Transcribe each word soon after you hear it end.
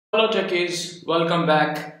Hello Techies, welcome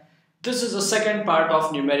back. This is the second part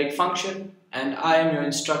of numeric function and I am your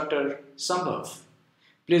instructor Sambhav.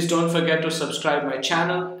 Please don't forget to subscribe my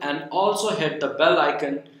channel and also hit the bell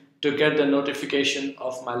icon to get the notification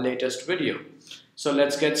of my latest video. So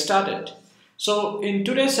let's get started. So in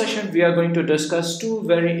today's session we are going to discuss two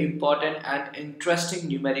very important and interesting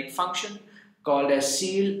numeric function called as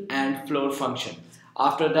Ceil and floor function.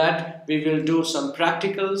 After that we will do some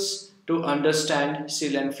practicals to understand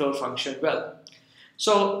Ceil and floor function well.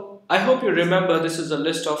 So I hope you remember this is a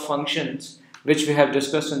list of functions which we have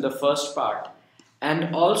discussed in the first part,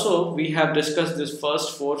 and also we have discussed these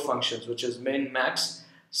first four functions, which is min, max,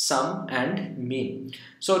 sum and mean.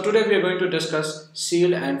 So today we are going to discuss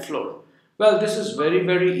Ceil and floor. Well, this is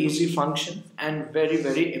very easy function and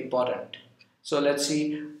very important. So let's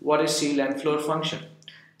see what is Ceil and floor function.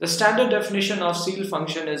 The standard definition of Ceil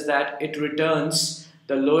function is that it returns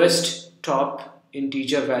the lowest top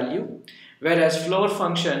integer value, whereas floor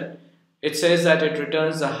function, it says that it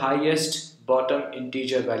returns the highest bottom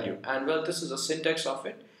integer value. And well, this is the syntax of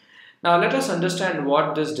it. Now let us understand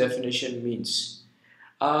what this definition means.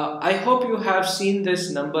 I hope you have seen this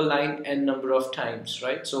number line n number of times,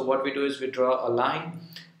 right? So what we do is we draw a line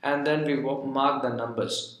and then we mark the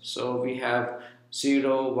numbers. So we have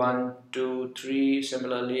 0, 1, 2, 3.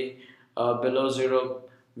 Similarly, below 0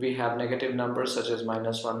 we have negative numbers such as -1,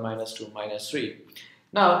 -2, -3.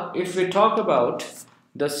 Now if we talk about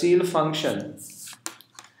the Ceil function,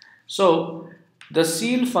 so the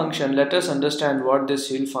Ceil function, let us understand what this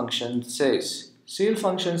Ceil function says. Ceil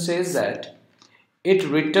function says that it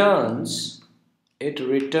returns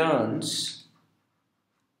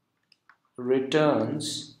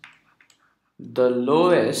the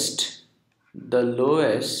lowest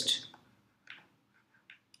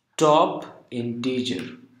top integer.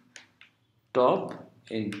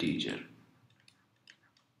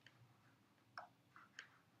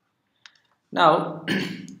 Now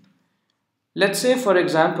let's say for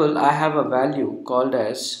example I have a value called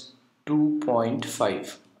as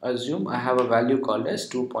 2.5. Assume I have a value called as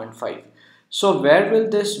 2.5. So where will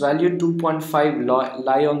this value 2.5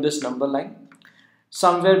 lie on this number line?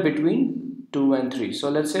 Somewhere between 2 and 3. So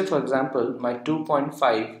let's say for example my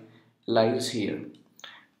 2.5 lies here.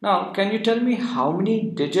 Now can you tell me how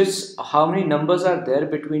many numbers are there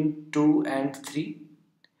between 2 and 3?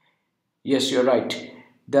 Yes, you're right.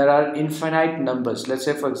 There are infinite numbers. Let's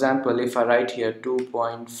say for example if I write here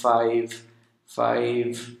 2.5,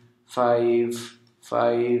 5, 5,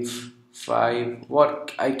 5, 5,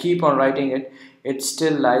 what I keep on writing it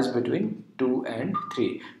still lies between 2 and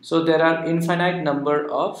 3. So there are infinite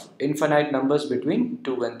numbers between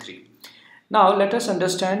 2 and 3. Now let us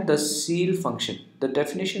understand the Ceil function. The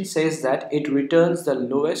definition says that it returns the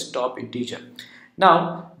lowest top integer.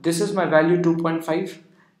 Now this is my value 2.5.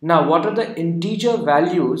 Now what are the integer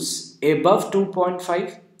values above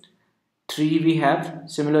 2.5? 3 we have.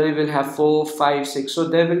 Similarly we'll have 4, 5, 6. So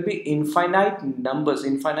there will be infinite numbers,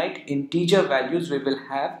 infinite integer values we will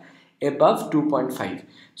have above 2.5.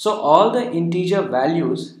 So all the integer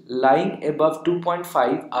values lying above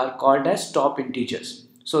 2.5 are called as top integers.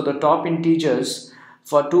 So the top integers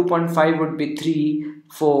for 2.5 would be 3,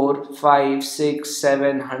 4, 5, 6,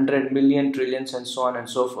 7, 100, million, trillions and so on and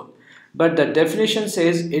so forth. But the definition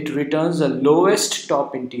says it returns the lowest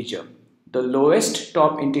top integer. The lowest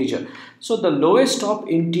top integer. So the lowest top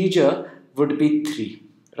integer would be 3,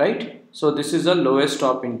 right? So this is the lowest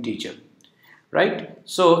top integer, right?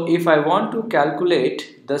 So if I want to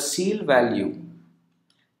calculate the Ceil value,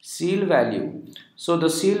 so the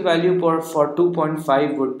Ceil value for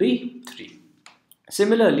 2.5 would be 3.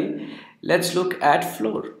 Similarly, let's look at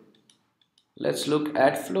floor.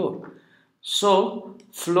 So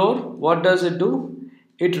floor, what does it do?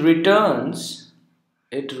 It returns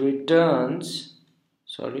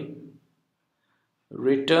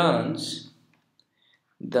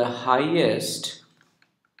the highest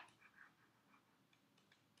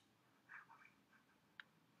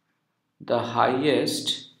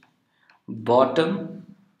bottom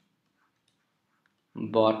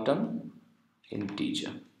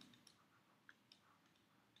integer.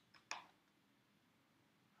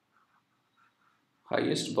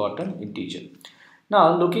 Highest bottom integer.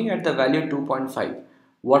 Now looking at the value 2.5,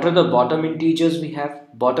 what are the bottom integers we have?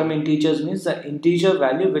 Bottom integers means the integer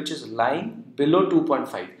value which is lying below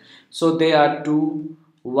 2.5. So they are 2,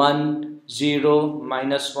 1, 0,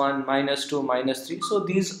 -1, -2, -3. So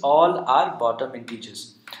these all are bottom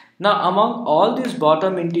integers. Now among all these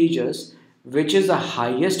bottom integers, which is the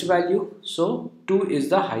highest value? So 2 is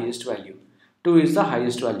the highest value.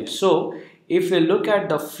 So if we look at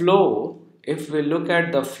the floor,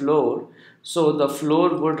 so the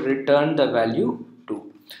floor would return the value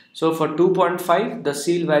 2. So for 2.5, the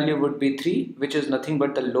Ceil value would be 3, which is nothing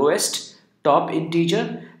but the lowest top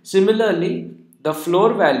integer. Similarly, the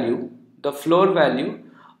floor value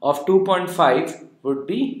of 2.5 would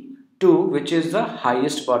be 2, which is the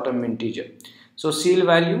highest bottom integer. So Ceil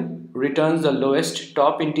value returns the lowest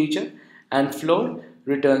top integer and floor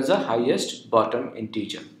returns the highest bottom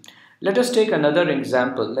integer. Let us take another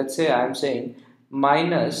example. Let's say I am saying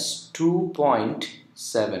minus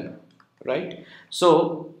 2.7, right?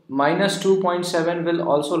 So minus 2.7 will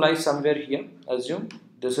also lie somewhere here. Assume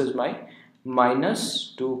this is my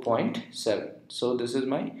minus 2.7. So this is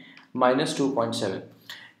my minus 2.7.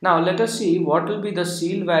 Now let us see what will be the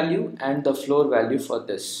Ceil value and the floor value for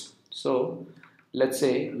this. So let's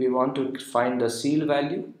say we want to find the Ceil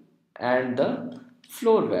value and the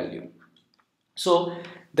floor value. So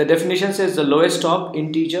the definition says the lowest top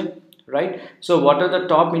integer, right? So what are the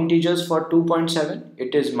top integers for 2.7?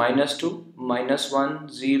 It is minus 2, minus 1,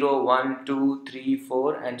 0, 1, 2, 3,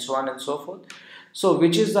 4 and so on and so forth. So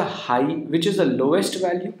which is the lowest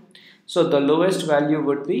value? So the lowest value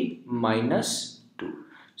would be minus 2.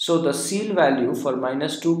 So the Ceil value for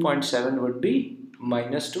minus 2.7 would be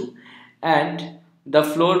minus 2, and the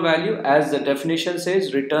floor value, as the definition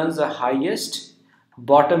says, returns the highest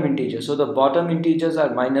bottom integer. So the bottom integers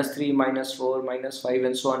are minus 3, minus 4, minus 5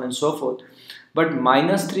 and so on and so forth. But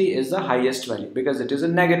minus 3 is the highest value because it is a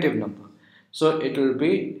negative number. So it will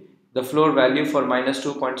be, the floor value for minus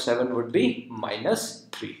 2.7 would be minus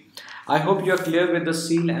 3. I hope you are clear with the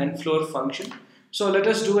Ceil and floor function. So let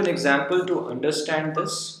us do an example to understand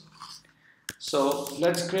this. So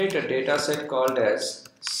let's create a data set called as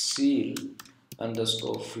Ceil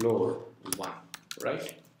underscore floor 1,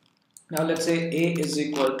 right? Now let's say A is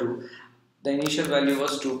equal to, the initial value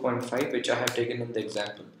was 2.5, which I have taken in the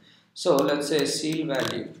example. So let's say Ceil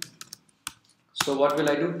value. So what will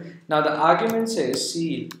I do? Now the argument says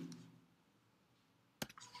Ceil,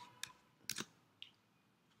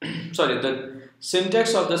 the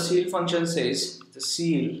syntax of the Ceil function says the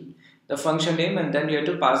Ceil, the function name, and then you have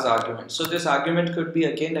to pass the argument. So this argument could be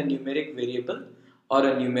again a numeric variable or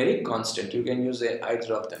a numeric constant. You can use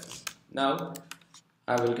either of them. Now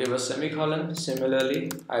I will give a semicolon.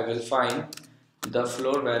 Similarly, I will find the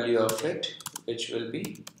floor value of it, which will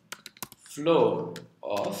be floor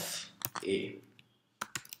of A.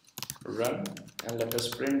 Run, and let us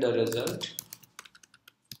print the result.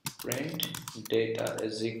 Print data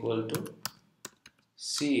is equal to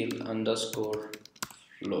Ceil underscore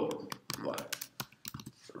floor 1.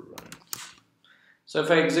 Run. So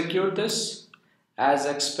if I execute this, as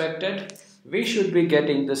expected, we should be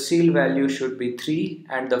getting the Ceil value should be 3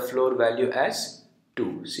 and the floor value as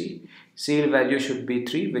 2. See, Ceil value should be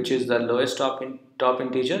 3, which is the lowest top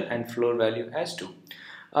integer, and floor value as 2.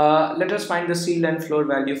 Let us find the Ceil and floor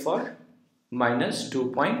value for minus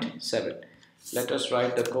 2.7. Let us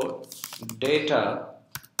write the code. Data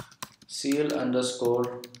Ceil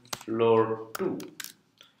underscore floor 2.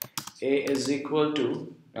 A is equal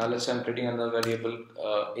to, now let's say I'm creating another variable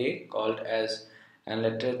A called as, and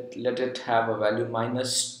let it have a value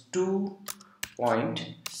minus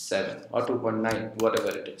 2.7 or 2.9, whatever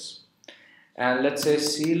it is. And let's say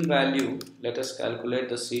Ceil value, let us calculate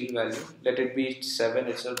the Ceil value. Let it be 7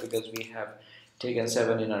 itself because we have taken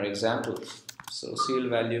 7 in our example. So Ceil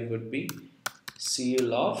value would be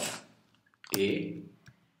Ceil of A,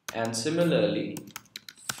 and similarly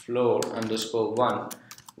floor underscore 1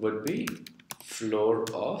 would be floor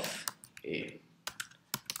of A.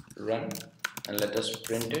 Run, and let us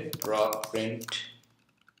print it. Proc print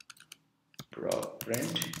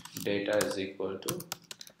data is equal to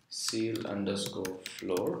Ceil underscore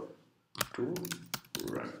floor to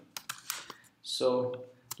run. So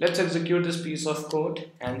let's execute this piece of code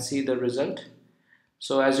and see the result.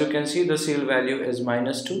 So as you can see, the Ceil value is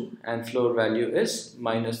minus 2 and floor value is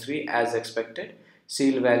minus 3 as expected.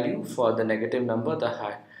 Ceil value for the negative number,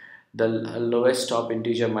 the lowest top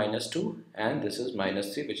integer minus 2, and this is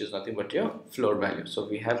minus 3, which is nothing but your floor value. So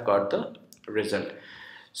we have got the result.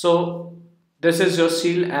 So this is your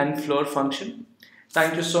Ceil and floor function.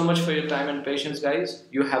 Thank you so much for your time and patience, guys.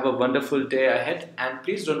 You have a wonderful day ahead, and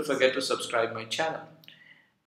please don't forget to subscribe my channel.